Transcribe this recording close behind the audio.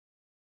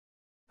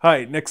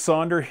Hi, Nick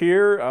Sonder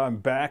here. I'm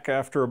back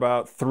after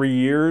about 3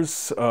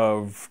 years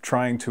of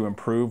trying to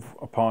improve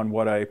upon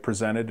what I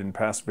presented in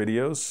past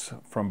videos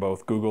from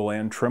both Google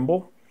and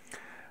Trimble.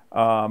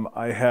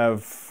 I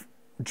have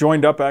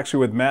joined up actually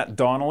with Matt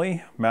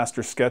Donnelly,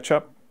 Master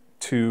SketchUp,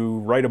 to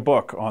write a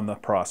book on the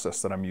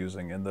process that I'm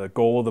using. And the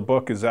goal of the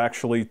book is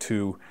actually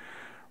to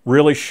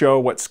really show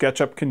what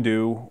SketchUp can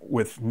do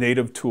with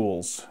native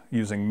tools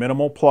using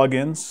minimal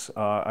plugins.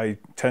 I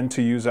tend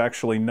to use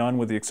actually none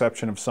with the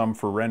exception of some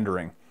for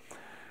rendering.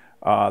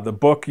 The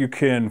book you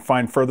can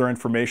find further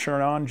information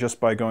on just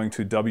by going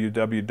to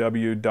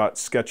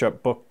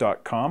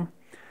www.sketchupbook.com,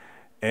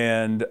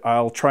 and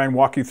I'll try and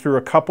walk you through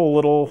a couple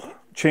little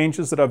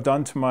changes that I've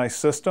done to my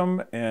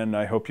system, and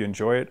I hope you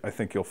enjoy it. I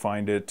think you'll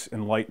find it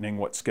enlightening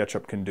what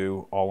SketchUp can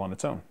do all on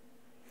its own.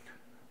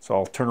 So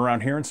I'll turn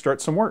around here and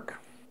start some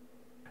work.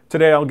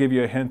 Today I'll give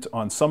you a hint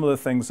on some of the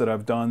things that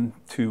I've done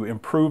to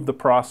improve the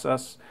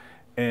process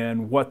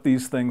and what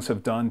these things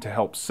have done to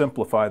help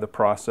simplify the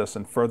process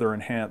and further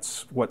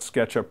enhance what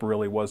SketchUp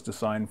really was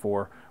designed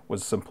for,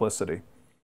 was simplicity.